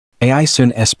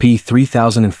AiXun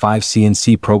SP3005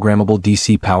 CNC Programmable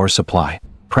DC Power Supply.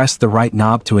 Press the right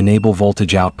knob to enable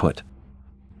voltage output.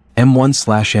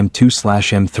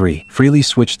 M1/M2/M3. Freely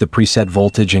switch the preset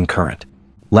voltage and current.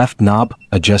 Left knob,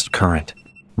 adjust current.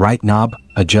 Right knob,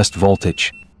 adjust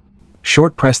voltage.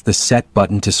 Short press the set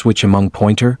button to switch among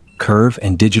pointer, curve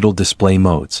and digital display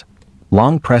modes.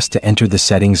 Long press to enter the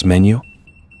settings menu.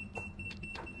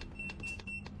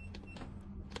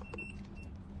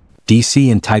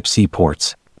 DC and Type-C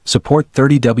ports. Support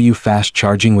 30W fast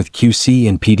charging with QC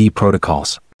and PD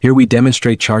protocols. Here we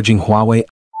demonstrate charging Huawei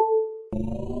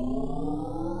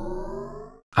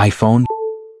iPhone,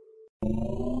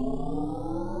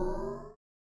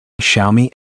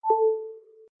 Xiaomi,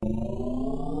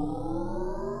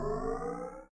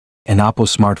 and Oppo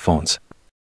smartphones.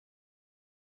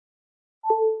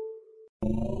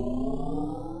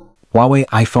 Huawei,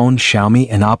 iPhone, Xiaomi,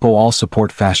 and Oppo all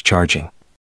support fast charging.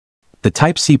 The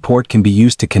Type-C port can be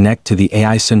used to connect to the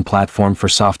AiXun platform for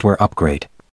software upgrade.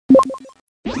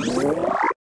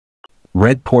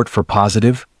 Red port for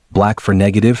positive, black for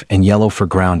negative, and yellow for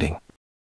grounding.